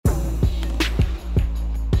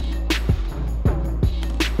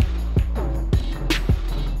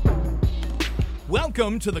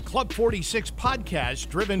Welcome to the Club 46 podcast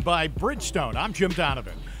driven by Bridgestone. I'm Jim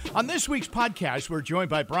Donovan. On this week's podcast, we're joined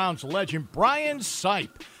by Browns legend Brian Sipe.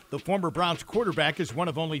 The former Browns quarterback is one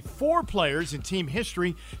of only 4 players in team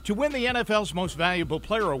history to win the NFL's Most Valuable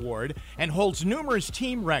Player award and holds numerous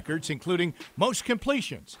team records, including most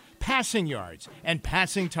completions, passing yards, and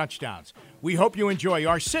passing touchdowns. We hope you enjoy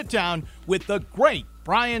our sit-down with the great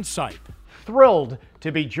Brian Sipe. Thrilled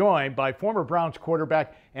to be joined by former Browns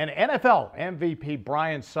quarterback and NFL MVP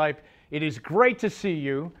Brian Sipe. It is great to see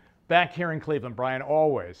you back here in Cleveland, Brian,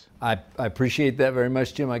 always. I appreciate that very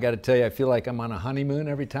much, Jim. I got to tell you, I feel like I'm on a honeymoon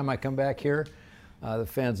every time I come back here. The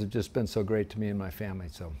fans have just been so great to me and my family,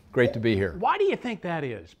 so great to be here. Why do you think that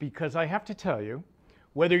is? Because I have to tell you,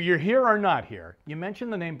 whether you're here or not here, you mention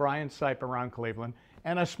the name Brian Sipe around Cleveland,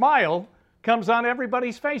 and a smile comes on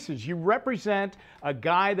everybody's faces. You represent a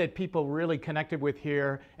guy that people really connected with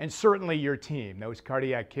here, and certainly your team, those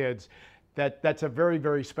Cardiac Kids. That's a very,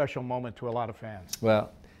 very special moment to a lot of fans.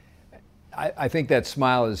 Well, I think that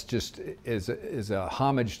smile is just is a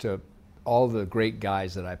homage to all the great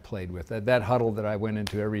guys that I played with. That huddle that I went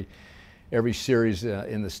into every series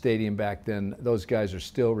in the stadium back then, those guys are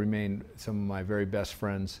still remain some of my very best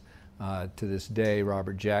friends to this day.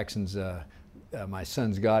 Robert Jackson's my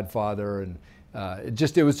son's godfather, and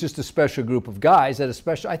it was just a special group of guys at a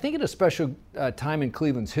special time in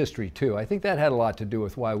Cleveland's history too. I think that had a lot to do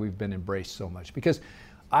with why we've been embraced so much, because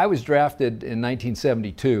I was drafted in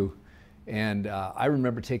 1972, and I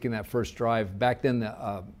remember taking that first drive. Back then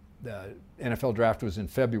the NFL draft was in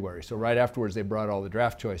February, so right afterwards they brought all the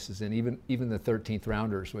draft choices, and even the 13th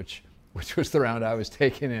rounders, which was the round I was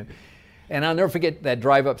taken in. And I'll never forget that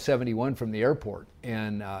drive up 71 from the airport.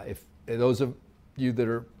 And if those of you that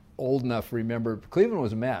are old enough remember, Cleveland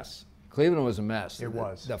was a mess. Cleveland was a mess. It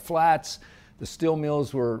was. The flats, the steel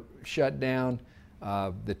mills were shut down.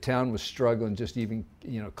 The town was struggling, just even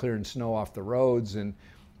clearing snow off the roads, and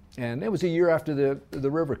it was a year after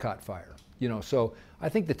the river caught fire. So I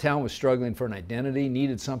think the town was struggling for an identity,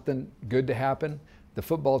 needed something good to happen. The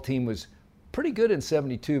football team was pretty good in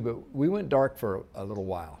 '72, but we went dark for a little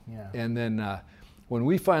while. Yeah. And then when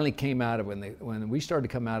we finally came out of when we started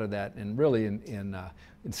to come out of that, and really in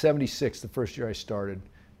 '76, the first year I started,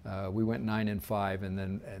 we went 9-5, and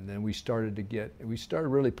then we started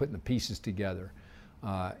really putting the pieces together,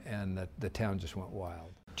 and the town just went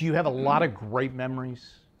wild. Do you have a lot of great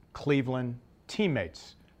memories, Cleveland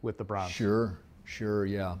teammates with the Browns? Sure,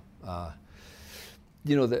 yeah.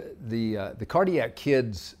 The Cardiac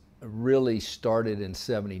Kids really started in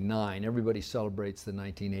 '79. Everybody celebrates the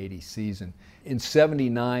 1980 season. In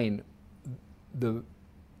 '79, the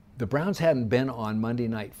Browns hadn't been on Monday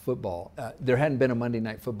Night Football. There hadn't been a Monday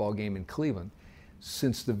Night Football game in Cleveland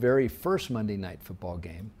since the very first Monday Night Football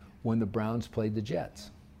game, when the Browns played the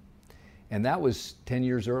Jets. And that was 10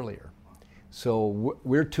 years earlier. So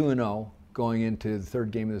we're 2-0 going into the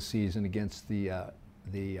third game of the season against the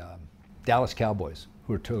Dallas Cowboys,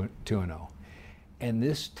 who are 2-0. And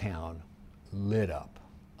this town lit up.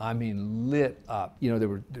 I mean, lit up. There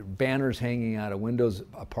were banners hanging out of windows,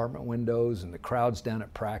 apartment windows, and the crowds down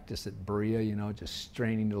at practice at Berea, just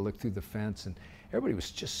straining to look through the fence. And everybody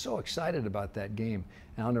was just so excited about that game.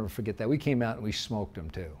 And I'll never forget that. We came out and we smoked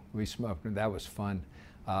them too. We smoked them. That was fun.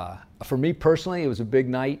 For me personally, it was a big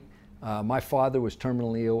night. My father was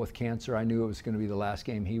terminally ill with cancer. I knew it was going to be the last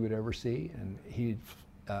game he would ever see, and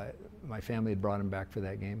my family had brought him back for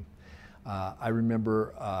that game. I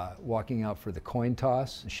remember walking out for the coin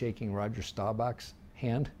toss and shaking Roger Staubach's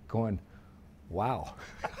hand, going, wow,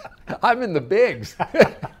 I'm in the bigs.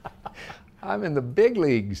 I'm in the big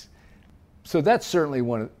leagues. So that's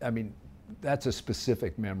certainly that's a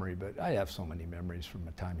specific memory, but I have so many memories from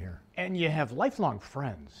my time here. And you have lifelong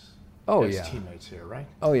friends as teammates here, right?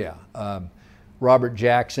 Oh, yeah. Robert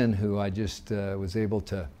Jackson, who I just was able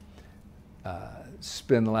to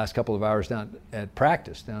spend the last couple of hours down at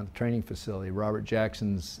practice, down at the training facility. Robert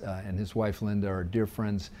Jackson's and his wife Linda are dear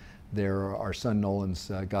friends. They're our son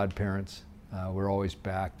Nolan's godparents. We're always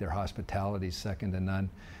back. Their hospitality is second to none.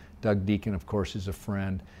 Doug Deacon, of course, is a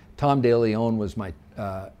friend. Tom DeLeon was my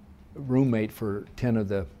roommate for 10 of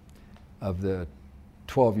the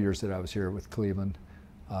 12 years that I was here with Cleveland.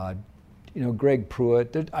 Greg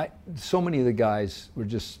Pruitt. So many of the guys were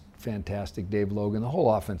just fantastic. Dave Logan, the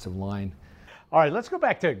whole offensive line. All right, let's go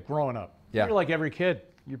back to growing up. Yeah. You're like every kid.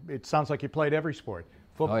 It sounds like you played every sport.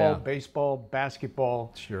 Football, baseball,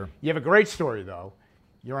 basketball. Sure. You have a great story, though.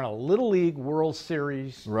 You're on a Little League World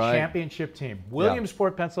Series championship team.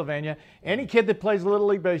 Williamsport, Pennsylvania. Any kid that plays Little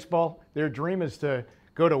League Baseball, their dream is to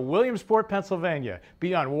go to Williamsport, Pennsylvania,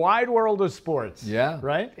 be on Wide World of Sports. Yeah.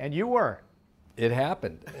 Right? And you were. It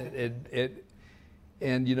happened.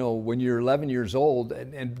 And you know, when you're 11 years old,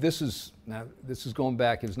 and this is going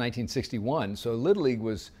back, it was 1961, so Little League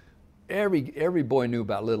was, every boy knew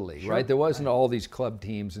about Little League, right? There wasn't all these club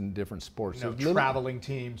teams and different sports. No traveling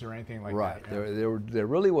teams or anything like that. Right. There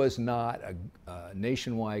really was not a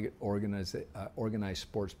nationwide organized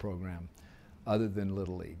sports program other than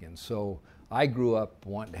Little League. And so I grew up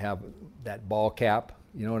wanting to have that ball cap,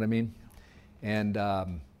 you know what I mean? And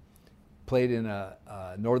played in a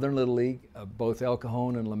Northern Little League, both El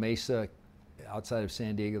Cajon and La Mesa outside of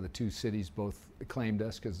San Diego. The two cities both acclaimed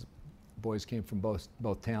us because boys came from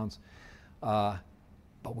both towns.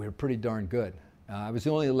 But we were pretty darn good. I was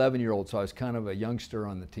the only 11-year-old, so I was kind of a youngster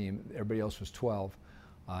on the team. Everybody else was 12.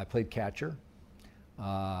 I played catcher.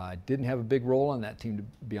 I didn't have a big role on that team, to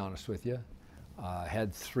be honest with you.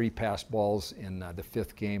 Had 3 pass balls in the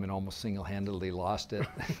 5th game and almost single-handedly lost it.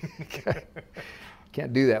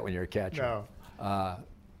 Can't do that when you're a catcher. No.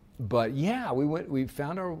 But yeah, we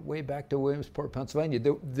found our way back to Williamsport, Pennsylvania.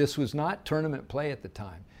 This was not tournament play at the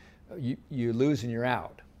time. You lose and you're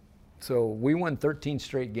out. So we won 13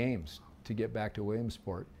 straight games to get back to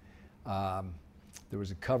Williamsport. There was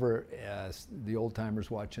a cover, as the old timers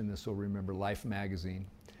watching this will remember, Life magazine.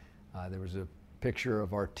 There was a picture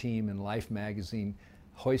of our team in Life magazine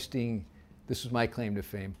hoisting, this was my claim to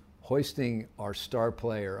fame, hoisting our star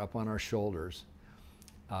player up on our shoulders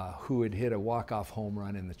who had hit a walk-off home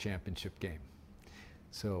run in the championship game.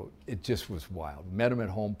 So it just was wild. Met him at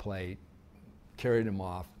home plate, carried him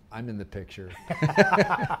off. I'm in the picture.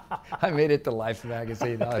 I made it to Life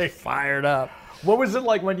magazine. I was fired up. What was it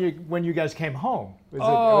like when you guys came home? It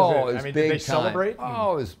was big did they time. celebrate?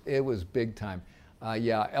 Oh, it was big time.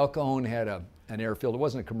 Yeah, El Cajon had an airfield. It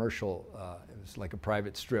wasn't a commercial. It was like a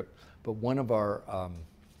private strip. But one of our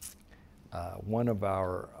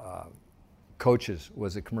coaches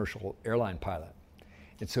was a commercial airline pilot.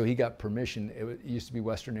 And so he got permission. It used to be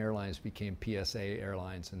Western Airlines, became PSA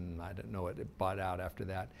Airlines, and I didn't know it bought out after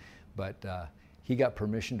that. But he got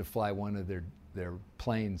permission to fly one of their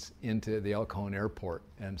planes into the El Cajon airport.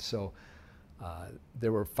 And so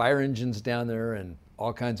there were fire engines down there and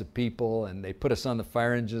all kinds of people, and they put us on the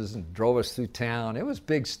fire engines and drove us through town. It was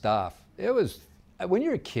big stuff. It was, when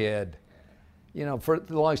you're a kid, you know, for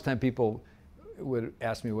the longest time people would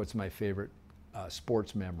ask me what's my favorite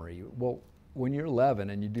sports memory. Well, when you're 11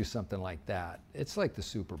 and you do something like that, it's like the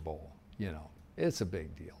Super Bowl, you know. It's a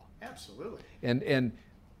big deal. Absolutely. And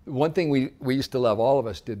one thing we used to love, all of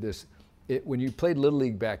us did this, when you played Little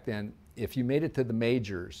League back then, if you made it to the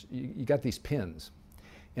majors, you got these pins.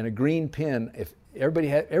 And a green pin, if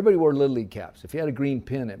everybody wore Little League caps. If you had a green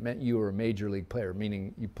pin, it meant you were a major league player,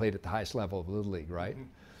 meaning you played at the highest level of Little League, right? Mm-hmm.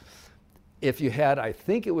 If you had, I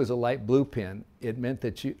think it was a light blue pin, it meant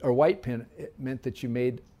that or white pin, it meant that you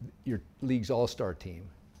made your league's all-star team.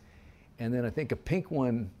 And then I think a pink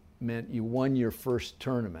one meant you won your first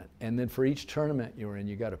tournament. And then for each tournament you were in,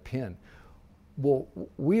 you got a pin. Well,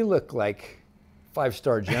 we look like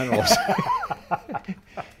 5-star generals.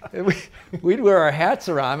 We'd wear our hats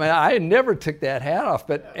around. I mean, I never took that hat off,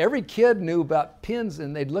 but every kid knew about pins,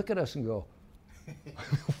 and they'd look at us and go,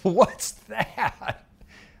 what's that?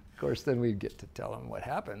 Of course, then we'd get to tell them what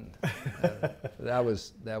happened. That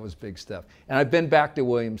was big stuff. And I've been back to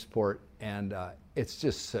Williamsport, and it's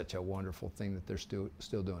just such a wonderful thing that they're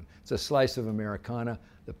still doing. It's a slice of Americana.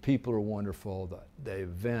 The people are wonderful. The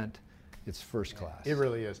event, it's first class. It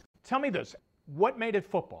really is. Tell me this: what made it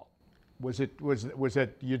football? Was it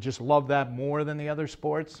you just love that more than the other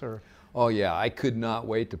sports, or? Oh yeah, I could not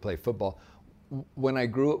wait to play football. Where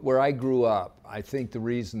I grew up, I think the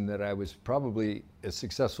reason that I was probably as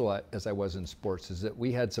successful as I was in sports is that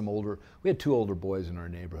we had 2 older boys in our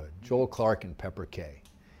neighborhood, Joel Clark and Pepper Kay.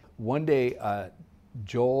 One day,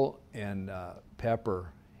 Joel and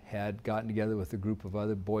Pepper had gotten together with a group of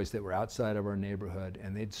other boys that were outside of our neighborhood,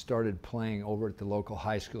 and they'd started playing over at the local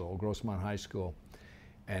high school, Grossmont High School,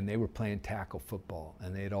 and they were playing tackle football,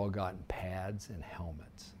 and they'd all gotten pads and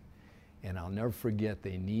helmets. And I'll never forget,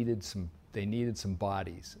 they needed some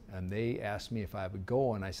bodies, and they asked me if I would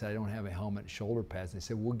go, and I said, I don't have a helmet and shoulder pads. And they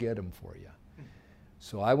said, we'll get them for you.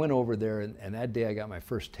 So I went over there, and that day I got my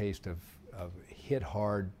first taste of hit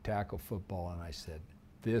hard tackle football, and I said,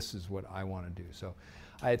 this is what I want to do. So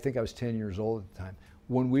I think I was 10 years old at the time.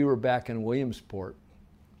 When we were back in Williamsport,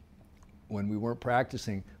 when we weren't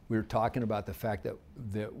practicing, we were talking about the fact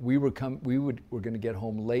that we were going to get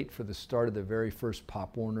home late for the start of the very first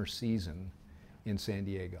Pop Warner season in San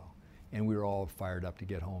Diego. And we were all fired up to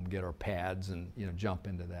get home, get our pads, and jump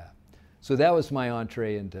into that. So that was my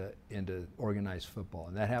entree into organized football,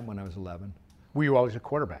 and that happened when I was 11. Were you always a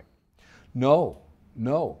quarterback? No.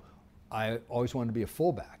 I always wanted to be a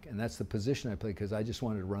fullback, and that's the position I played because I just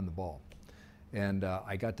wanted to run the ball. And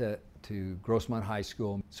I got to Grossmont High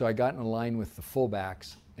School, so I got in a line with the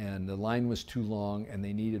fullbacks, and the line was too long, and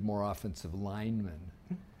they needed more offensive linemen.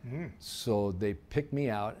 Mm-hmm. So they picked me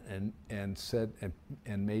out and said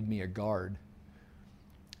and made me a guard.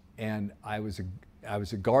 And I was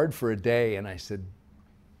a guard for a day, and I said,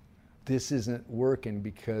 this isn't working,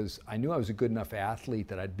 because I knew I was a good enough athlete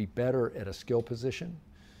that I'd be better at a skill position.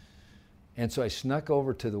 And so I snuck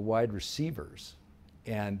over to the wide receivers,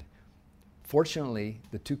 and fortunately,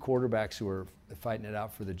 the two quarterbacks who were fighting it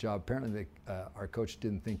out for the job, apparently our coach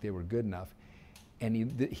didn't think they were good enough, and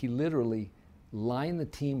he literally lined the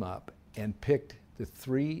team up and picked the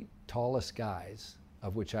 3 tallest guys,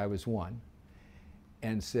 of which I was one,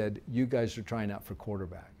 and said, you guys are trying out for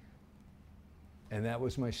quarterback. And that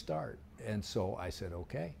was my start. And so I said,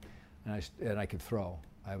 okay. And I could throw.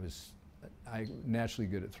 I naturally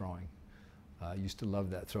good at throwing. I used to love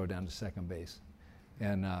that throw down to second base.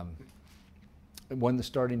 And won the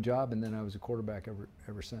starting job, and then I was a quarterback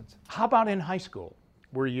ever since. How about in high school?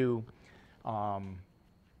 Were you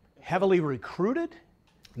heavily recruited?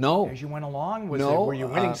 No. As you went along? Were you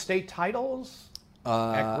winning state titles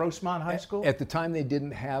at Grossmont High School? At the time, they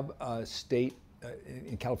didn't have a state,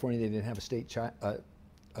 in California, they didn't have a state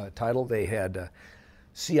title. They had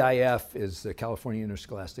CIF, is the California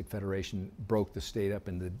Interscholastic Federation, broke the state up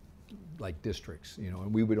into districts,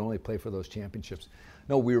 and we would only play for those championships.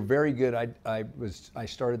 No, we were very good. I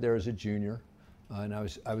started there as a junior, and I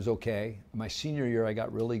was okay. My senior year, I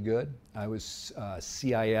got really good. I was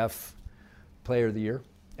CIF Player of the Year,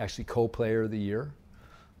 actually co-player of the year,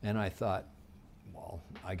 and I thought, well,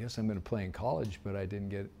 I guess I'm going to play in college, but I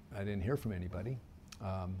didn't hear from anybody,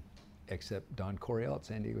 except Don Coryell at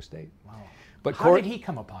San Diego State. Wow. But how did he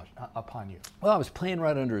come upon you? Well, I was playing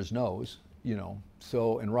right under his nose,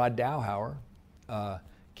 So, and Rod Dowhauer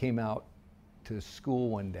came out to school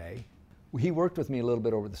one day. He worked with me a little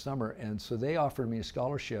bit over the summer, and so they offered me a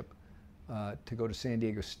scholarship to go to San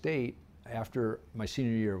Diego State after my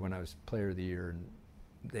senior year when I was Player of the Year,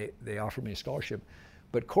 and they offered me a scholarship.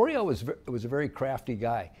 But Coryell was a very crafty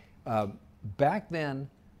guy. Back then,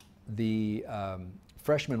 the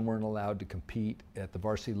freshmen weren't allowed to compete at the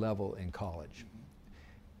varsity level in college.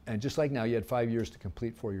 And just like now, you had 5 years to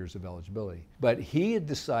complete 4 years of eligibility. But he had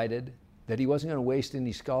decided that he wasn't going to waste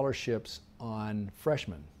any scholarships on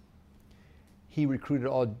freshmen. He recruited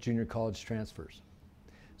all junior college transfers.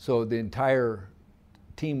 So the entire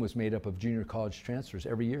team was made up of junior college transfers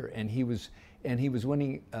every year, and he was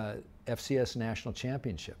winning FCS national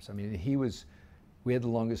championships. I mean, we had the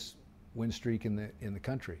longest win streak in the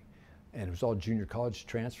country, and it was all junior college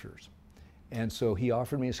transfers. And so he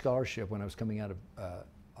offered me a scholarship when I was coming out of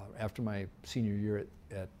after my senior year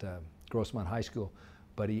at Grossmont High School,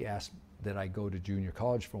 but he asked that I go to junior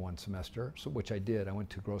college for one semester, which I did. I went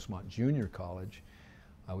to Grossmont Junior College,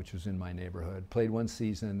 which was in my neighborhood, played one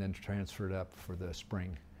season, and then transferred up for the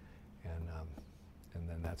spring, and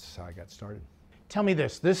then that's how I got started. Tell me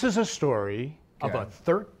this. This is a story of a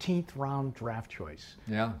 13th round draft choice.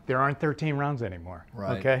 Yeah. There aren't 13 rounds anymore.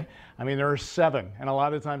 Right. Okay? I mean, there are 7, and a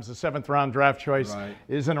lot of times the 7th round draft choice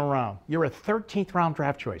isn't around. You're a 13th round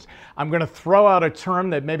draft choice. I'm going to throw out a term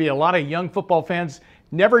that maybe a lot of young football fans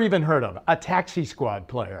never even heard of, a taxi squad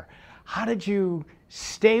player. How did you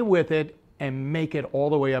stay with it and make it all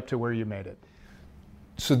the way up to where you made it?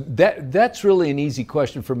 So that's really an easy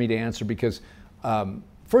question for me to answer, because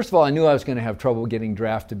first of all, I knew I was going to have trouble getting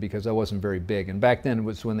drafted because I wasn't very big. And back then it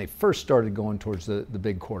was when they first started going towards the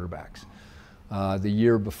big quarterbacks. The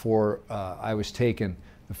year before I was taken,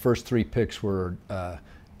 the first 3 picks were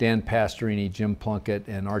Dan Pastorini, Jim Plunkett,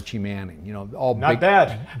 and Archie Manning. All not big,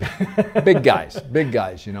 bad. big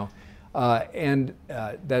guys, and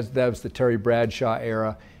that was the Terry Bradshaw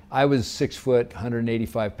era. I was 6 foot,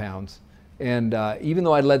 185 pounds. And even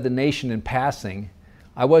though I led the nation in passing,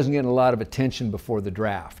 I wasn't getting a lot of attention before the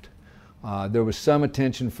draft. There was some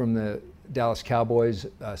attention from the Dallas Cowboys.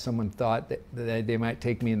 Someone thought that they might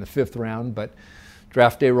take me in the 5th round, but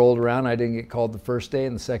draft day rolled around. I didn't get called the first day,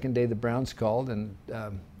 and the second day the Browns called. And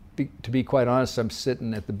to be quite honest, I'm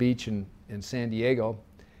sitting at the beach in San Diego,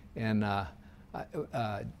 and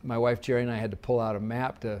my wife Jerry and I had to pull out a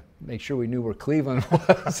map to make sure we knew where Cleveland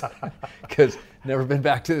was, because never been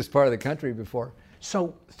back to this part of the country before.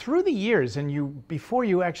 So through the years, and before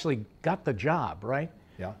you actually got the job, right?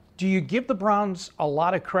 Yeah. Do you give the Browns a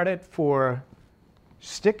lot of credit for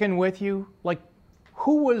sticking with you? Like,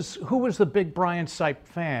 who was the big Brian Sipe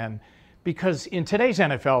fan? Because in today's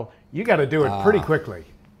NFL, you got to do it pretty quickly.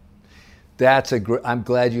 I'm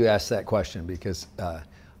glad you asked that question, because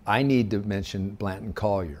I need to mention Blanton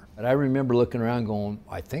Collier. And I remember looking around going,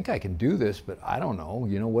 I think I can do this, but I don't know,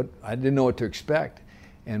 what, I didn't know what to expect.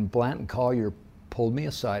 And Blanton Collier pulled me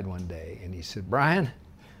aside one day and he said, Brian,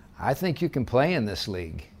 I think you can play in this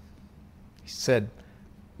league. He said,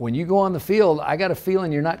 when you go on the field, I got a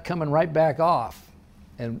feeling you're not coming right back off.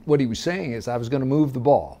 And what he was saying is I was going to move the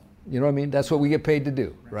ball. You know what I mean? That's what we get paid to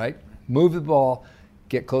do, right? Move the ball,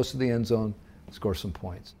 get close to the end zone, score some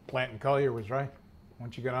points. Blanton Collier was right.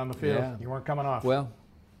 Once you got on the field, Yeah. you weren't coming off. Well,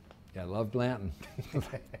 yeah, I love Blanton.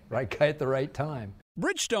 Right guy at the right time.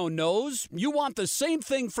 Bridgestone knows you want the same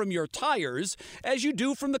thing from your tires as you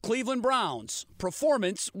do from the Cleveland Browns.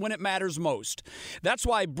 Performance when it matters most. That's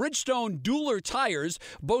why Bridgestone Dueler tires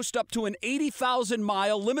boast up to an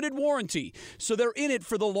 80,000-mile limited warranty, so they're in it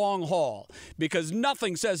for the long haul. Because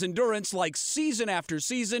nothing says endurance like season after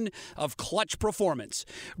season of clutch performance.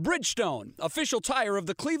 Bridgestone, official tire of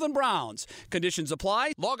the Cleveland Browns. Conditions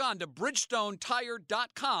apply. Log on to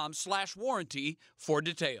bridgestonetire.com/warranty for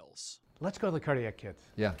details. Let's go to the Cardiac Kids.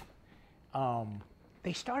 Yeah,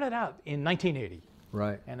 They started out in 1980.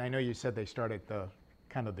 right. And I know you said they started the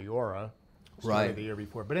Aura, Right. the year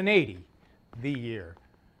before. But in 80, the year,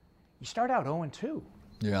 you start out 0-2.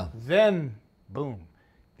 Yeah. Then, boom,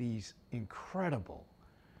 these incredible,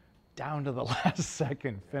 down to the last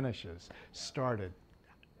second finishes started.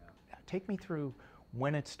 Take me through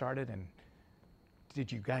when it started, and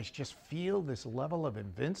did you guys just feel this level of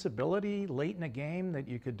invincibility late in the game that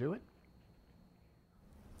you could do it?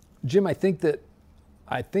 Jim, I think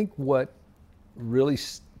what really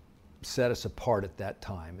set us apart at that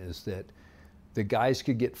time is that the guys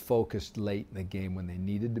could get focused late in the game when they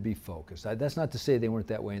needed to be focused. That's not to say they weren't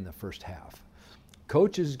that way in the first half.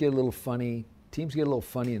 Coaches get a little funny, teams get a little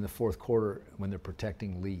funny in the fourth quarter when they're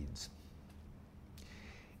protecting leads.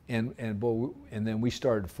 And then we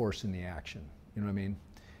started forcing the action, you know what I mean?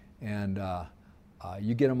 And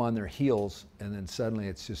you get them on their heels, and then suddenly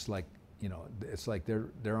it's just like, it's like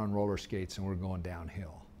they're on roller skates and we're going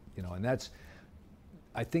downhill, and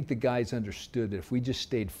I think the guys understood that if we just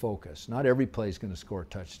stayed focused, not every play is going to score a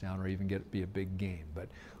touchdown or even be a big game, but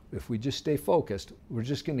if we just stay focused, we're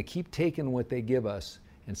just going to keep taking what they give us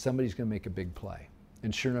and somebody's going to make a big play.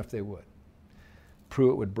 And sure enough, they would.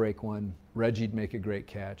 Pruitt would break one, Reggie'd make a great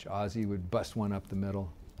catch, Ozzie would bust one up the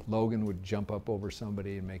middle, Logan would jump up over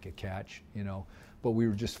somebody and make a catch, but we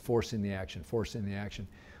were just forcing the action.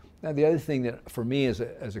 Now, the other thing that for me as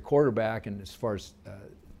a quarterback, and as far as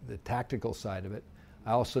the tactical side of it,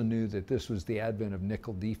 I also knew that this was the advent of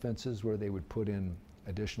nickel defenses where they would put in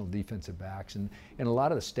additional defensive backs. And a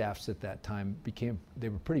lot of the staffs at that time they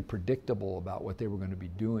were pretty predictable about what they were going to be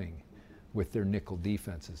doing with their nickel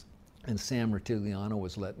defenses. And Sam Rutigliano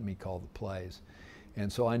was letting me call the plays.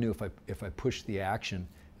 And so I knew if I pushed the action,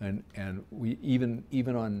 and we even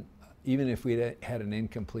if we had an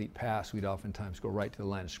incomplete pass, we'd oftentimes go right to the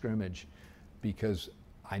line of scrimmage because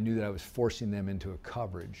I knew that I was forcing them into a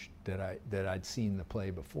coverage that I'd seen the play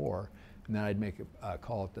before, and then I'd make a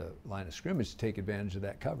call at the line of scrimmage to take advantage of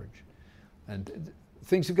that coverage. And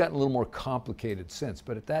things have gotten a little more complicated since,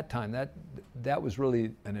 but at that time, that was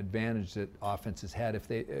really an advantage that offenses had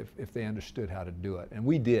if they understood how to do it, and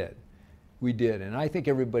we did, and I think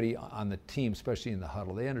everybody on the team, especially in the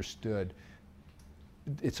huddle, they understood.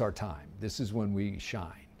 It's our time. This is when we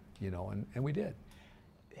shine, and we did.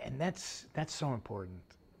 And that's so important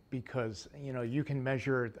because, you can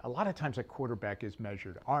measure, a lot of times a quarterback is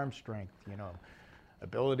measured, arm strength,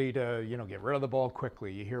 ability to, get rid of the ball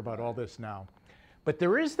quickly. You hear about all this now. But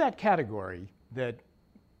there is that category that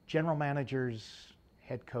general managers,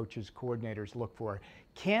 head coaches, coordinators look for.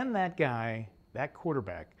 Can that guy, that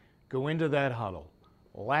quarterback, go into that huddle,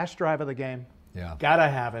 last drive of the game? Yeah. Gotta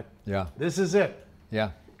have it. Yeah. This is it.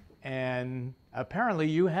 Yeah. And apparently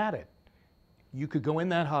you had it. You could go in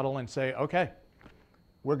that huddle and say, okay,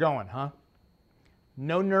 we're going, huh?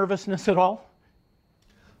 No nervousness at all?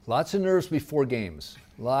 Lots of nerves before games.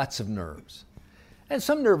 Lots of nerves. And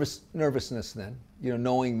some nervousness then,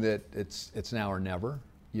 knowing that it's now or never,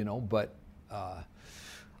 but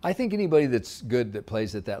I think anybody that's good that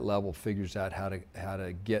plays at that level figures out how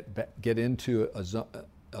to get into a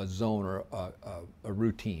zone or a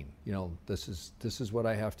routine. This is what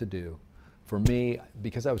I have to do. For me,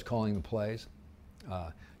 because I was calling the plays,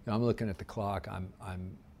 I'm looking at the clock.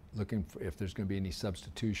 I'm looking for if there's going to be any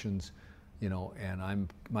substitutions, and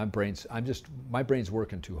my brain's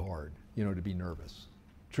working too hard, to be nervous.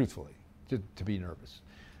 Truthfully, to be nervous.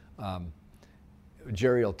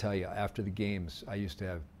 Jerry will tell you after the games, I used to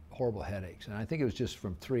have horrible headaches, and I think it was just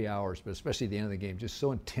from 3 hours, but especially at the end of the game, just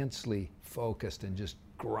so intensely focused and just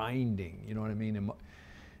grinding, you know what I mean?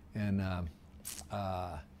 And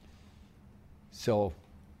So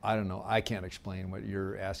I don't know. I can't explain what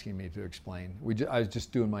you're asking me to explain. I was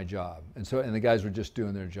just doing my job, and the guys were just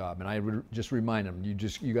doing their job. And I would just remind them,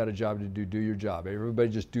 you got a job to do. Do your job. Everybody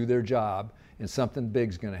just do their job, and something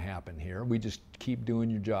big's going to happen here. We just keep doing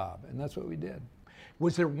your job, and that's what we did.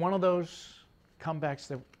 Was there one of those comebacks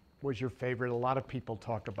that was your favorite? A lot of people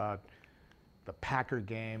talk about the Packer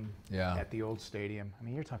game at the old stadium. I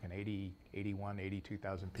mean, you're talking 80, 81,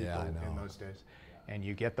 82,000 people in those days. And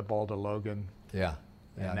you get the ball to Logan. Yeah.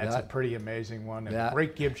 And that's a pretty amazing one. And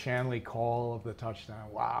great Gib Shanley call of the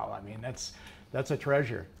touchdown. Wow. I mean, that's a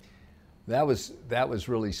treasure. That was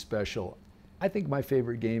really special. I think my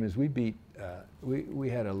favorite game is we beat, we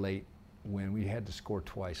had a late win. We had to score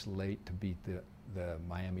twice late to beat the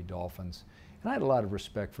Miami Dolphins. And I had a lot of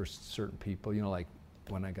respect for certain people, like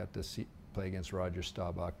when I got to play against Roger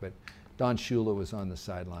Staubach. But Don Shula was on the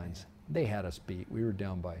sidelines. They had us beat. We were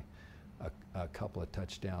down by a couple of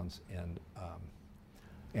touchdowns,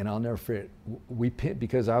 and I'll never forget.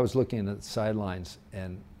 Because I was looking at the sidelines,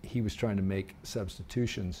 and he was trying to make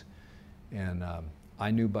substitutions, and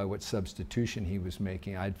I knew by what substitution he was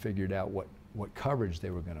making, I'd figured out what coverage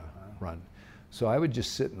they were going to run. So I would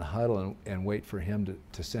just sit in the huddle and wait for him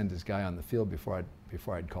to send his guy on the field before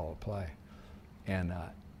I'd call a play. And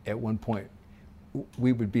at one point,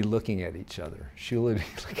 we would be looking at each other. Shula would be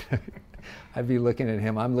looking at me. I'd be looking at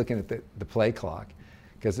him. I'm looking at the play clock,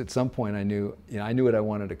 because at some point I knew what I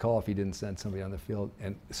wanted to call if he didn't send somebody on the field.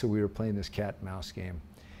 And so we were playing this cat and mouse game,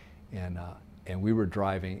 and we were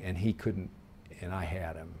driving, and he couldn't, and I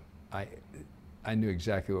had him. I knew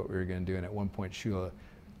exactly what we were going to do. And at one point, Shula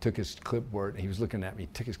took his clipboard, and he was looking at me.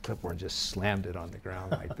 Took his clipboard and just slammed it on the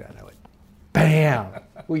ground like that. And I went, bam!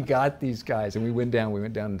 We got these guys, and we went down. We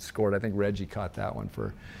went down and scored. I think Reggie caught that one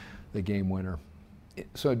for the game winner.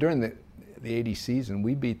 So during the 80 season,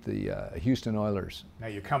 we beat the Houston Oilers. Now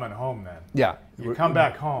you're coming home then. Yeah, you come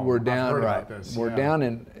back home. We're down, right? We're down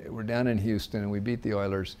in Houston, and we beat the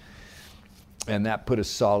Oilers, and that put us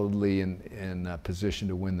solidly in position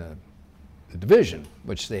to win the division,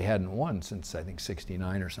 which they hadn't won since I think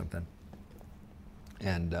 '69 or something.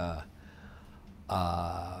 And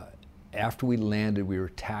after we landed, we were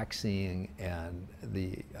taxiing, and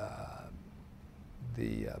the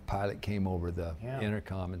pilot came over the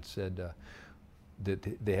intercom and said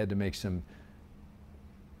that they had to make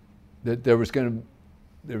that there was going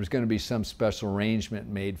to be some special arrangement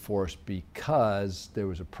made for us because there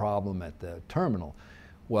was a problem at the terminal.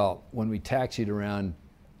 Well, when we taxied around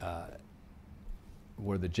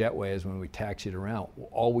where the jetway is, when we taxied around,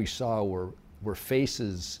 all we saw were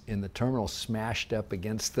faces in the terminal smashed up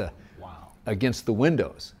against the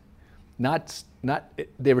windows.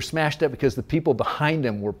 They were smashed up because the people behind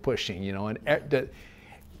them were pushing,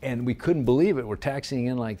 and we couldn't believe it. We're taxiing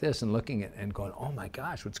in like this and looking at and going, oh my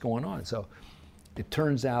gosh, what's going on? So it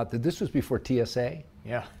turns out that this was before TSA.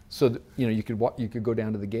 Yeah. So you could go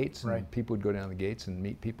down to the gates, and people would go down the gates and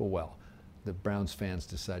meet people. Well, the Browns fans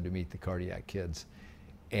decided to meet the Cardiac Kids,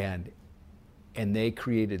 and they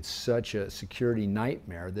created such a security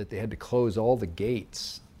nightmare that they had to close all the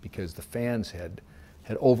gates because the fans had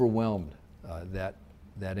overwhelmed that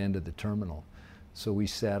end of the terminal. So we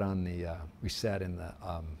sat in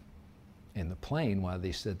the plane while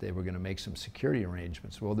they said they were going to make some security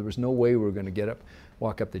arrangements. Well, there was no way we were going to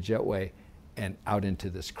walk up the jetway and out into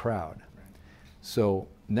this crowd. Right. So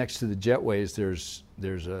next to the jetways,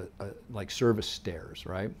 there's a like service stairs,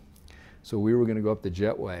 right? So we were going to go up the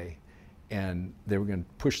jetway, and they were going to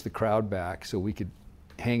push the crowd back so we could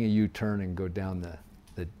hang a U-turn and go down the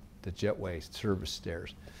jetway service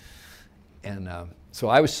stairs. And so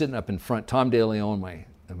I was sitting up in front. Tom DeLeon, my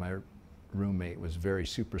roommate, was very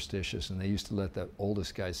superstitious, and they used to let the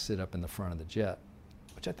oldest guys sit up in the front of the jet,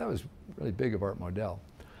 which I thought was really big of Art Modell,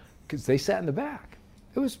 because they sat in the back.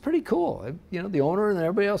 It was pretty cool. The owner and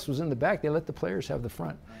everybody else was in the back. They let the players have the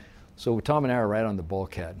front. So Tom and I were right on the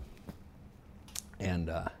bulkhead,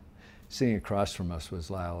 and sitting across from us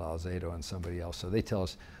was Lyle Alzado and somebody else. So they tell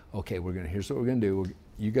us, okay, here's what we're going to do.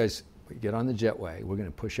 You guys get on the jetway. We're going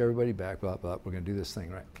to push everybody back, blah, blah. We're going to do this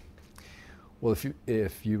thing, right? Well,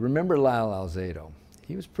 if you remember Lyle Alzado,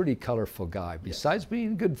 he was a pretty colorful guy. Besides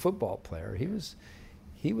being a good football player,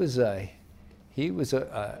 he was a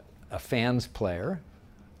fans player,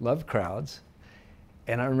 loved crowds.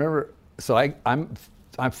 And I remember, so I'm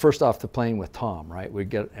first off the plane with Tom, right? We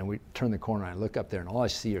turn the corner, and I look up there, and all I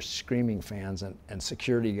see are screaming fans and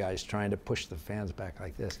security guys trying to push the fans back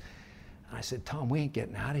like this. And I said, Tom, we ain't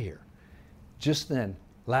getting out of here. Just then,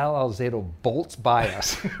 Lyle Alzado bolts by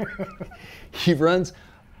us. He runs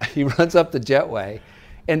up the jetway,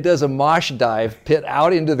 and does a mosh dive pit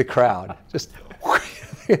out into the crowd. Just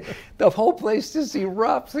the whole place just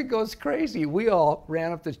erupts. It goes crazy. We all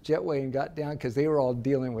ran up this jetway and got down because they were all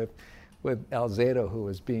dealing with Alzado, who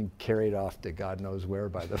was being carried off to God knows where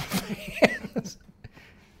by the fans.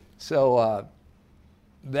 So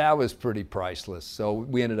that was pretty priceless. So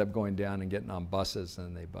we ended up going down and getting on buses,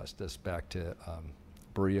 and they bused us back to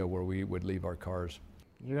Berea, where we would leave our cars.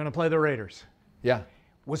 You're going to play the Raiders. Yeah.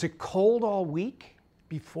 Was it cold all week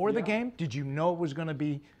before the game? Did you know it was going to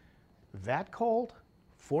be that cold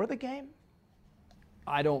for the game?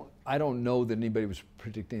 I don't know that anybody was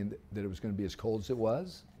predicting that it was going to be as cold as it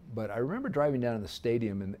was, but I remember driving down to the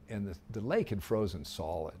stadium and the lake had frozen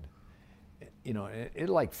solid. You know, it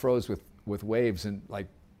like froze with waves and like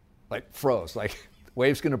froze. Like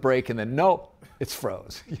wave's going to break and then nope, it's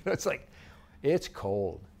froze. You know, it's like, it's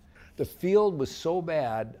cold. The field was so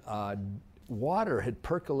bad, water had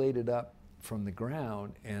percolated up from the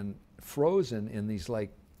ground and frozen in these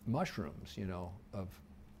like mushrooms, you know, of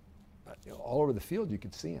all over the field. You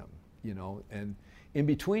could see them, you know, and in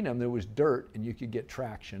between them there was dirt and you could get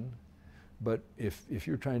traction. But if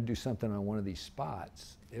you're trying to do something on one of these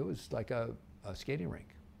spots, it was like a skating rink.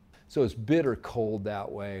 So it's bitter cold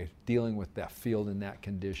that way, dealing with that field in that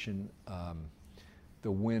condition.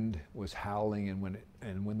 The wind was howling, and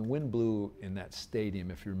when the wind blew in that stadium,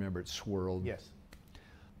 if you remember, it swirled. Yes.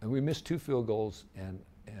 And we missed 2 field goals and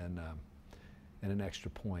an extra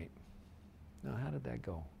point. Now, how did that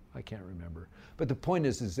go? I can't remember. But the point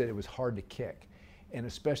is that it was hard to kick, and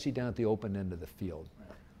especially down at the open end of the field.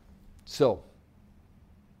 So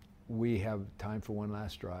we have time for one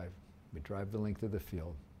last drive. We drive the length of the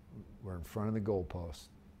field. We're in front of the goalpost.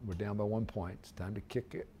 We're down by 1 point. It's time to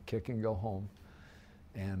kick and go home.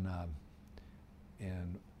 And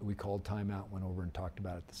we called timeout, went over and talked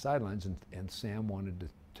about it at the sidelines, and Sam wanted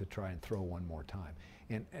to try and throw one more time.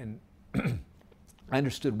 And I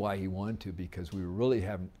understood why he wanted to, because we were really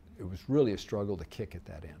it was really a struggle to kick at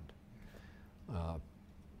that end.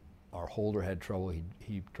 Our holder had trouble.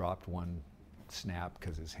 He dropped one snap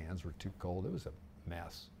because his hands were too cold. It was a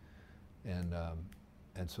mess. And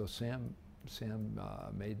so Sam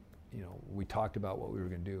made, you know, we talked about what we were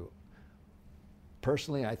going to do.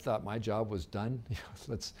 Personally, I thought my job was done. You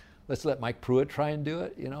know, let's let Mike Pruitt try and do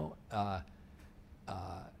it, you know.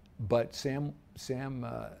 But Sam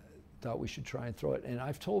thought we should try and throw it. And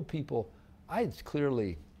I've told people, I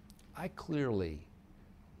clearly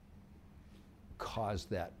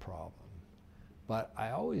caused that problem. But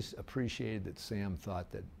I always appreciated that Sam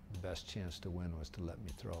thought that the best chance to win was to let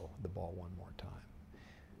me throw the ball one more time.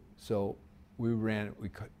 So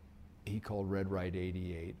he called Red Right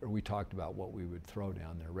 88, or we talked about what we would throw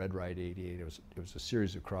down there. Red Right 88, it was a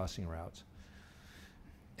series of crossing routes.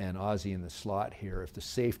 And Ozzie in the slot here, if the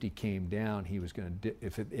safety came down, he was going to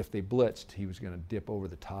if they blitzed, he was going to dip over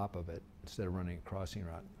the top of it instead of running a crossing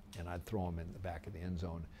route, and I'd throw him in the back of the end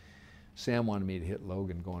zone. Sam wanted me to hit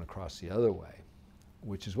Logan going across the other way,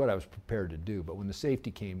 which is what I was prepared to do. But when the safety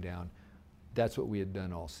came down, that's what we had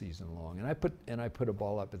done all season long. And I put a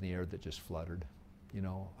ball up in the air that just fluttered. You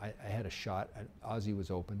know, I had a shot. Ozzie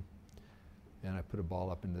was open, and I put a ball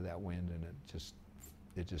up into that wind, and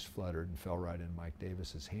it just fluttered and fell right in Mike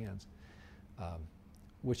Davis's hands,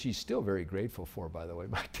 which he's still very grateful for, by the way,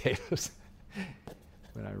 Mike Davis.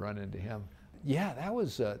 When I run into him, yeah, that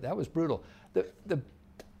was brutal.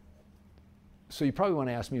 So you probably want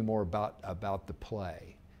to ask me more about the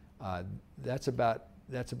play. That's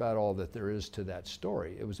about all that there is to that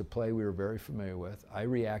story. It was a play we were very familiar with. I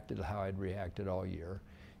reacted how I'd reacted all year,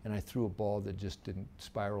 and I threw a ball that just didn't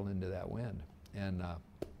spiral into that wind. And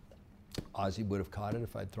Ozzie would have caught it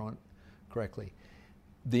if I'd thrown it correctly.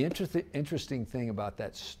 The interesting thing about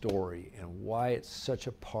that story and why it's such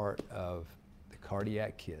a part of the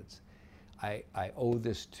Cardiac Kids, I owe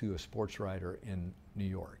this to a sports writer in New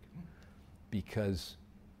York, because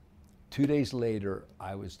 2 days later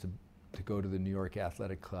I was to go to the New York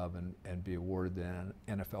Athletic Club and be awarded the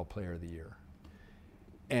NFL Player of the Year.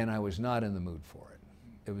 And I was not in the mood for it.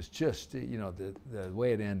 It was just, you know, the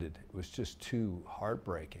way it ended, it was just too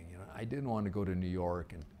heartbreaking. You know, I didn't want to go to New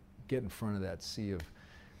York and get in front of that sea of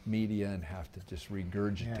media and have to just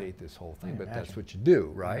regurgitate this whole thing, but that's what you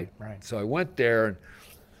do, right? Right. So I went there and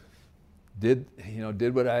did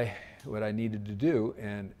what I needed to do,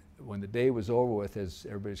 and when the day was over with, as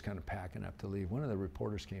everybody's kind of packing up to leave, one of the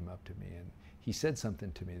reporters came up to me and he said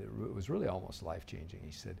something to me that was really almost life-changing.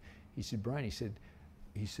 He said, Brian, he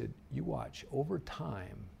said, you watch, over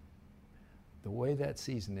time, the way that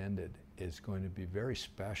season ended is going to be very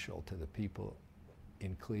special to the people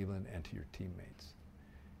in Cleveland and to your teammates.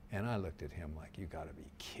 And I looked at him like, you gotta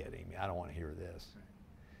be kidding me, I don't want to hear this.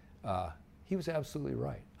 he was absolutely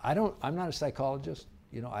right. I'm not a psychologist.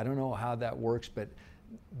 You know, I don't know how that works, but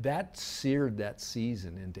that seared that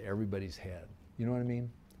season into everybody's head. You know what I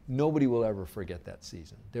mean? Nobody will ever forget that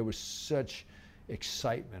season. There was such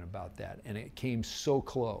excitement about that, and it came so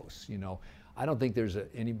close. You know, I don't think there's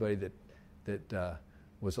anybody that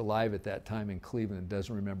was alive at that time in Cleveland that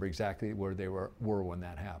doesn't remember exactly where they were when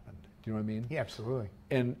that happened. Do you know what I mean? Yeah, absolutely.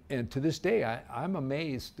 And to this day, I'm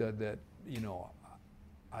amazed that, you know,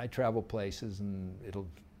 I travel places and it'll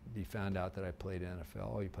be found out that I played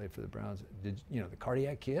NFL. Oh, you played for the Browns. Did you know the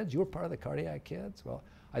Cardiac Kids? You were part of the Cardiac Kids? Well,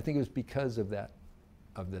 I think it was because of that,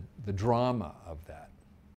 of the drama of that.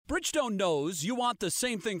 Bridgestone knows you want the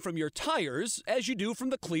same thing from your tires as you do from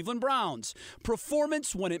the Cleveland Browns.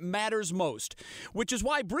 Performance when it matters most, which is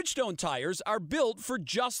why Bridgestone tires are built for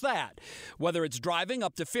just that. Whether it's driving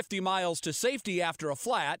up to 50 miles to safety after a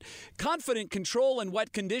flat, confident control in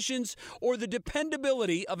wet conditions, or the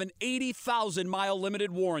dependability of an 80,000-mile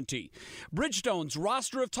limited warranty, Bridgestone's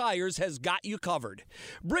roster of tires has got you covered.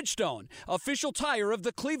 Bridgestone, official tire of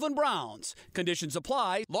the Cleveland Browns. Conditions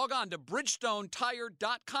apply. Log on to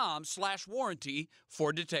bridgestonetire.com/warranty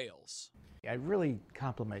for details. I really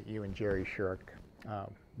compliment you and Jerry Shirk.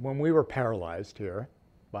 When we were paralyzed here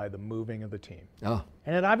by the moving of the team, and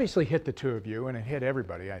it obviously hit the two of you, and it hit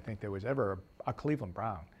everybody. I think there was ever a Cleveland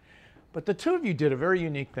Brown. But the two of you did a very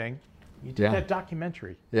unique thing. You did that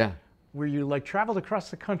documentary. Yeah. Where you like traveled across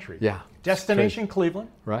the country. Yeah. Destination Cleveland.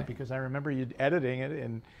 Right. Because I remember you editing it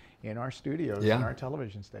in our studios, in our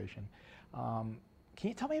television station. Can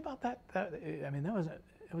you tell me about that? I mean,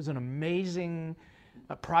 it was an amazing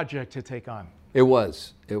project to take on. It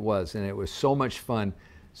was, and it was so much fun.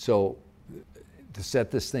 So to set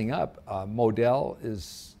this thing up, Modell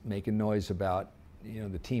is making noise about, you know,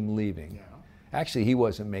 the team leaving. Yeah. Actually, he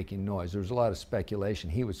wasn't making noise. There was a lot of speculation.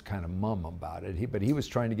 He was kind of mum about it. But he was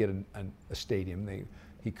trying to get a stadium.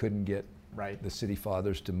 He couldn't get the City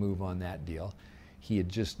Fathers to move on that deal. He had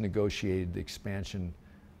just negotiated the expansion,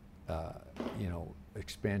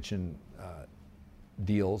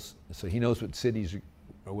 deals, so he knows what cities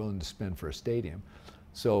are willing to spend for a stadium.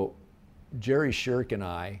 So Jerry Shirk and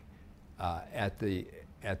I, at the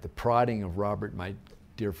prodding of my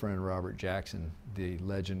dear friend Robert Jackson, the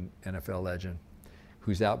NFL legend,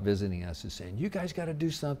 who's out visiting us, is saying, "You guys got to do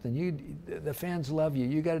something. The fans love you.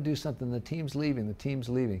 You got to do something. The team's leaving. The team's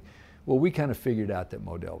leaving." Well, we kind of figured out that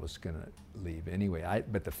Modell was going to leave anyway.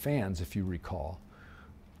 But the fans, if you recall,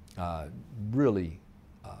 really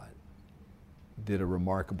did a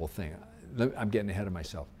remarkable thing. I'm getting ahead of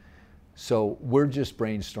myself. So we're just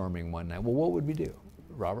brainstorming one night. Well, what would we do?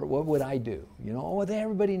 Robert, what would I do? You know,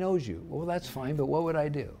 everybody knows you. Well, that's fine, but what would I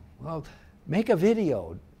do? Well, make a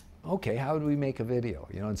video. Okay, how would we make a video?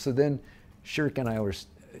 You know, and so then Shirk and I were,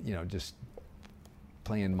 you know, just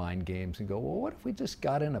playing mind games and go, well, what if we just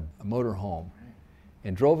got in a motorhome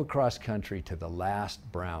and drove across country to the last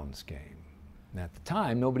Browns game? And at the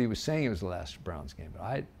time, nobody was saying it was the last Browns game,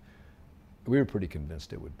 but we were pretty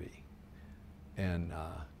convinced it would be. And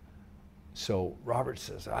so Robert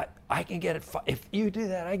says, I can get it, if you do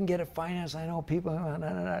that, I can get it financed. I know people,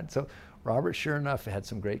 So Robert, sure enough, had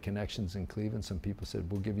some great connections in Cleveland. Some people said,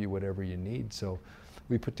 we'll give you whatever you need. So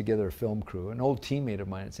we put together a film crew. An old teammate of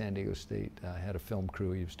mine at San Diego State had a film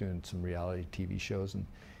crew. He was doing some reality TV shows, and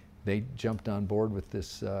they jumped on board with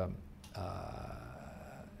this,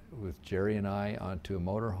 with Jerry and I, onto a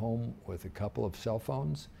motorhome with a couple of cell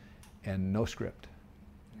phones and no script.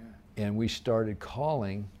 Yeah. And we started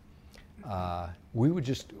calling. We would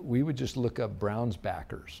just look up Browns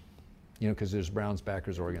backers, you know, because there's Browns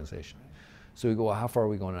backers organization. So we go, well, how far are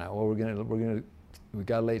we going now? Well, we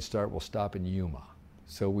got a late start. We'll stop in Yuma.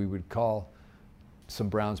 So we would call some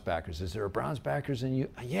Browns backers. Is there a Browns backers in Yuma?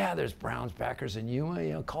 Yeah, there's Browns backers in Yuma.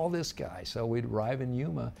 You know, call this guy. So we'd arrive in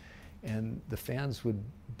Yuma, and the fans would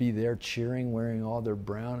be there cheering, wearing all their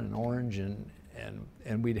brown and orange, and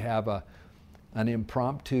we'd have an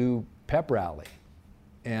impromptu pep rally.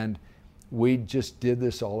 And we just did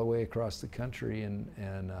this all the way across the country,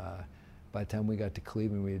 and by the time we got to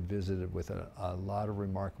Cleveland, we had visited with a lot of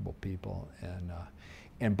remarkable people,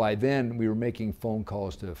 and by then we were making phone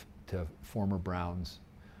calls to former Browns.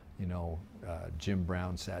 You know, Jim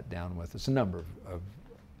Brown sat down with us. A number of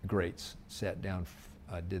greats sat down,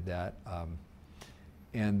 did that,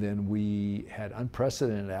 and then we had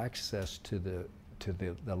unprecedented access to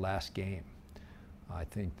the last game. I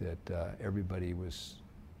think that everybody was.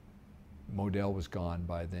 Modell was gone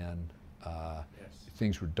by then. Yes.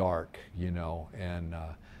 Things were dark, you know, and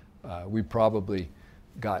we probably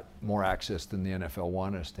got more access than the NFL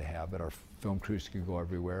wanted us to have, but our film crews could go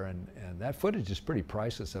everywhere, and that footage is pretty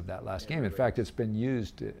priceless of that last game. In fact, it's been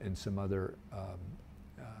used in some other,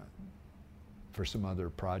 for some other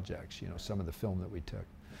projects, some of the film that we took.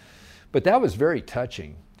 But that was very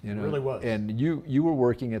touching. It really was. And you were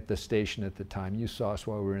working at the station at the time. You saw us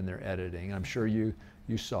while we were in there editing. I'm sure you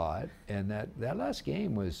saw it. And that last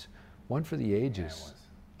game was one for the ages. Yeah, it was.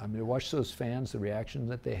 I mean, to watch those fans, the reaction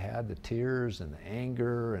that they had, the tears and the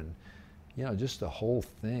anger, and just the whole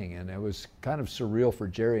thing. And it was kind of surreal for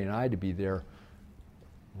Jerry and I to be there,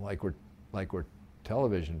 like we're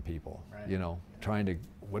television people, right. Trying to,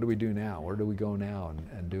 what do we do now? Where do we go now?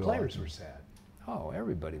 And do Players were sad. Oh,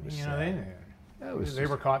 everybody was sad. They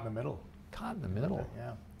were caught in the middle. Caught in the middle.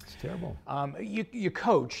 Yeah. It's terrible. You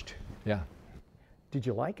coached. Yeah. Did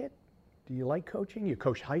you like it? Do you like coaching? You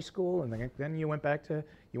coached high school, and then you went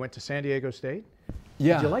to San Diego State.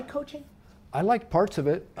 Yeah. Did you like coaching? I liked parts of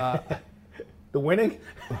it. The winning?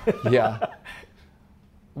 Yeah.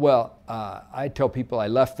 Well, I tell people I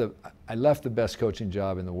left the best coaching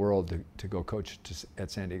job in the world to go coach at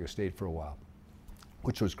San Diego State for a while,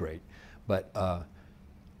 which was great. But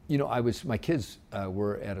my kids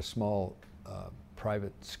were at a small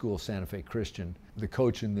private school, Santa Fe Christian. The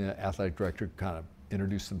coach and the athletic director kind of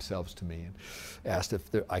introduced themselves to me and asked if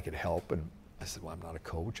I could help. And I said, well, I'm not a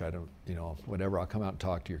coach. I don't, whatever. I'll come out and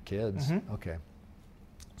talk to your kids. Mm-hmm. Okay.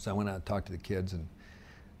 So I went out and talked to the kids, and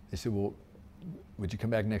they said, well, would you come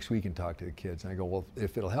back next week and talk to the kids? And I go, well,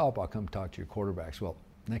 if it'll help, I'll come talk to your quarterbacks. Well,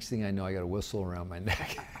 next thing I know, I got a whistle around my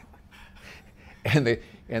neck. and the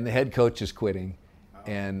head coach is quitting.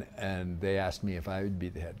 And they asked me if I would be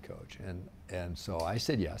the head coach. And so I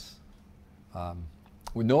said yes.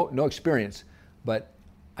 With no experience, but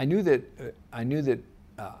I knew that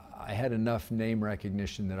I had enough name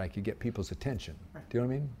recognition that I could get people's attention. Right. Do you know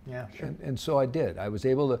what I mean? Yeah, sure. And so I did. I was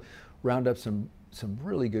able to round up some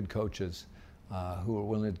really good coaches who were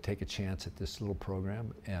willing to take a chance at this little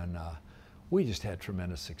program, and we just had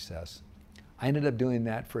tremendous success. I ended up doing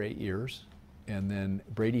that for 8 years, and then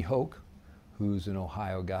Brady Hoke, who's an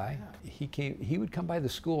Ohio guy, he would come by the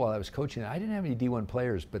school while I was coaching. I didn't have any D1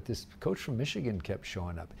 players, but this coach from Michigan kept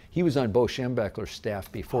showing up. He was on Bo Schembechler's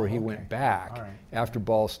staff before he went back. All right. After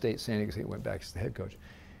Ball State, San Diego State went back as the head coach.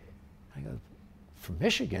 I go, from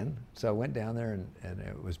Michigan? So I went down there, and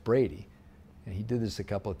it was Brady. And he did this a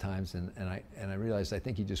couple of times, and I realized I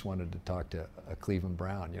think he just wanted to talk to a Cleveland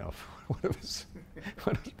Brown, one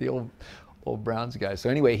of the old Browns guys. So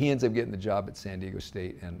anyway, he ends up getting the job at San Diego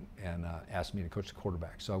State and asked me to coach the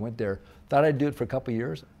quarterback. So I went there, thought I'd do it for a couple of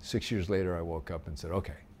years. 6 years later, I woke up and said,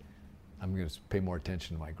 okay, I'm going to pay more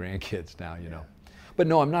attention to my grandkids now, Yeah. But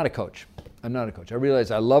no, I'm not a coach. I'm not a coach. I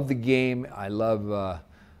realized I love the game. I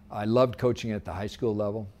loved coaching at the high school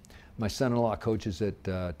level. My son-in-law coaches at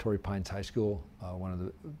Torrey Pines High School, one of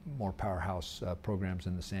the more powerhouse programs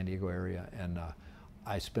in the San Diego area, and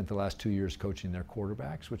I spent the last 2 years coaching their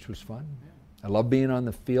quarterbacks, which was fun. Yeah. I love being on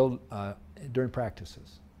the field during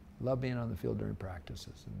practices. Love being on the field during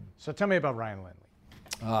practices. So tell me about Ryan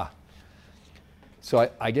Lindley. So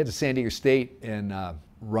I get to San Diego State, and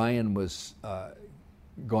Ryan was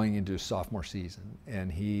going into his sophomore season,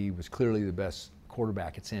 and he was clearly the best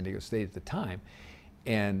quarterback at San Diego State at the time.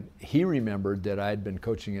 And he remembered that I had been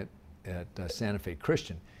coaching at Santa Fe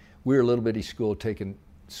Christian. We were a little bitty school taking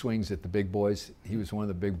swings at the big boys. He was one of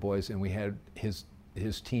the big boys, and we had his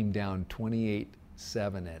team down 28-7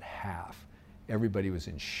 at half. Everybody was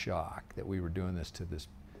in shock that we were doing this to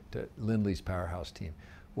Lindley's powerhouse team.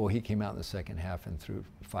 Well, he came out in the second half and threw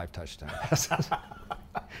 5 touchdown passes.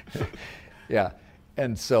 Yeah,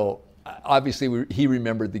 and so obviously he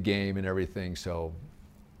remembered the game and everything. So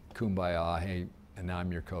kumbaya, hey. And now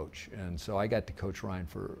I'm your coach. And so I got to coach Ryan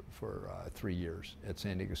for 3 years at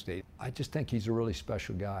San Diego State. I just think he's a really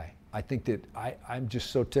special guy. I think that I'm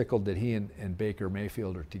just so tickled that he and Baker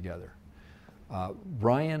Mayfield are together.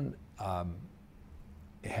 Ryan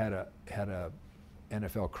had a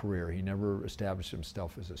NFL career. He never established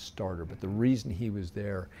himself as a starter, but the reason he was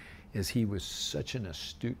there is he was such an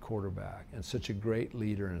astute quarterback and such a great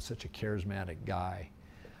leader and such a charismatic guy.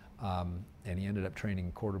 And he ended up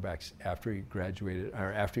training quarterbacks after he graduated,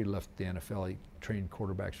 or after he left the NFL. He trained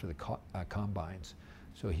quarterbacks for the combines,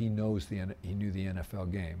 so he knew the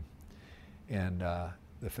NFL game. And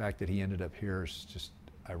the fact that he ended up here is just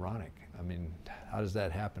ironic. I mean, how does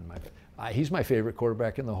that happen? He's my favorite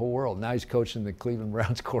quarterback in the whole world. Now he's coaching the Cleveland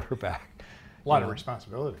Browns quarterback. A lot of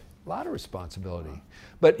responsibility. A lot of responsibility.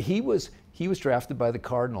 But he was drafted by the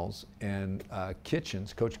Cardinals, and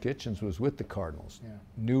Coach Kitchens was with the Cardinals. Yeah.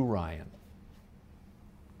 Knew Ryan,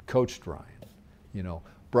 coached Ryan,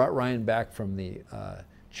 brought Ryan back from the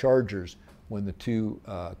Chargers when the two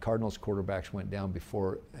Cardinals quarterbacks went down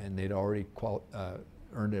before, and they'd already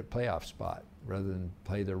earned a playoff spot. Rather than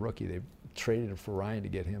play their rookie, they traded him for Ryan to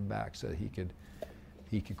get him back so that he could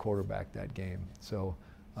quarterback that game. So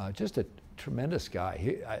just a tremendous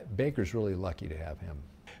guy. Baker's really lucky to have him.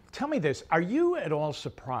 Tell me this, are you at all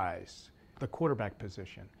surprised the quarterback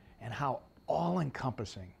position and how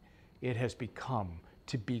all-encompassing it has become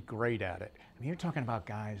to be great at it? I mean, you're talking about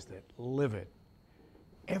guys that live it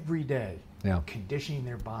every day, conditioning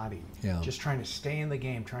their body, just trying to stay in the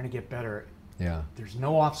game, trying to get better. There's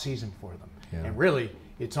no off season for them. And really,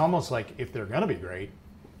 it's almost like if they're going to be great,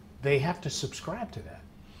 they have to subscribe to that.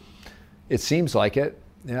 It seems like it.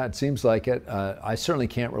 Yeah, it seems like it. I certainly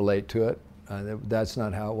can't relate to it. That's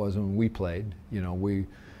not how it was when we played. You know, we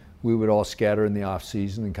would all scatter in the off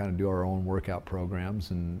season and kind of do our own workout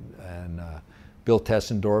programs. And Bill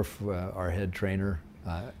Tessendorf, our head trainer,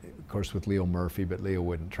 of course with Leo Murphy, but Leo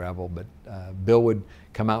wouldn't travel. But Bill would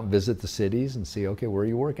come out and visit the cities and see, okay, where are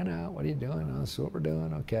you working out? What are you doing? Oh, that's what we're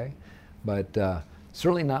doing. Okay, but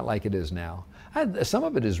certainly not like it is now. Some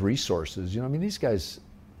of it is resources. You know, I mean, these guys,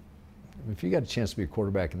 if you got a chance to be a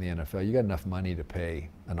quarterback in the NFL, you got enough money to pay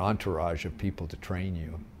an entourage of people to train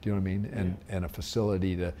you. Do you know what I mean? And a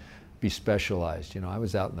facility to be specialized. You know, I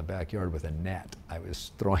was out in the backyard with a net. I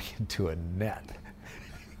was throwing into a net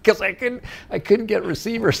because I couldn't get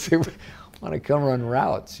receivers to want to come run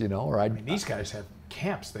routes. You know, or I mean, these guys have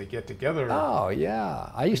camps. They get together. Oh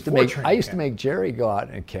yeah, I used to make Jerry go out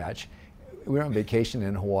and catch. We were on vacation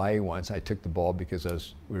in Hawaii once. I took the ball because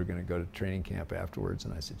we were going to go to training camp afterwards,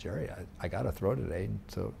 and I said, Jerry, I got to throw today. And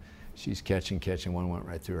so she's catching. One went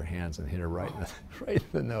right through her hands and hit her right in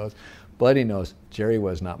the nose. Bloody nose. Jerry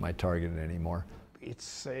was not my target anymore.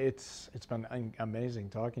 It's been amazing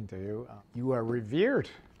talking to you. You are revered.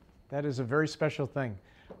 That is a very special thing.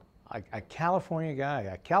 A California guy,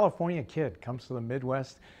 a California kid comes to the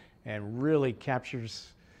Midwest and really captures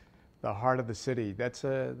the heart of the city. That's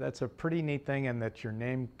a pretty neat thing, and that your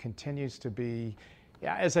name continues to be,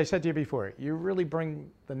 as I said to you before, you really bring,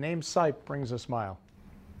 the name Sipe brings a smile.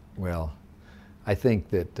 Well, I think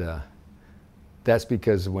that that's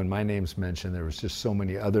because when my name's mentioned, there was just so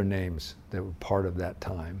many other names that were part of that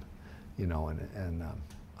time, you know, and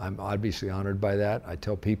I'm obviously honored by that. I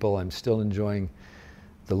tell people I'm still enjoying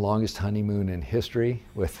the longest honeymoon in history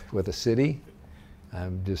with a city.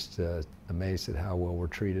 I'm just amazed at how well we're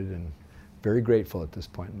treated and very grateful at this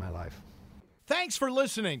point in my life. Thanks for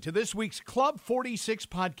listening to this week's Club 46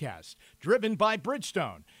 podcast, driven by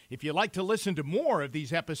Bridgestone. If you'd like to listen to more of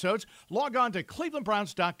these episodes, log on to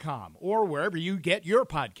clevelandbrowns.com or wherever you get your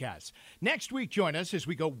podcasts. Next week, join us as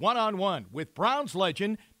we go one-on-one with Browns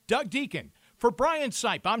legend Doug Deacon. For Brian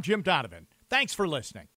Sipe, I'm Jim Donovan. Thanks for listening.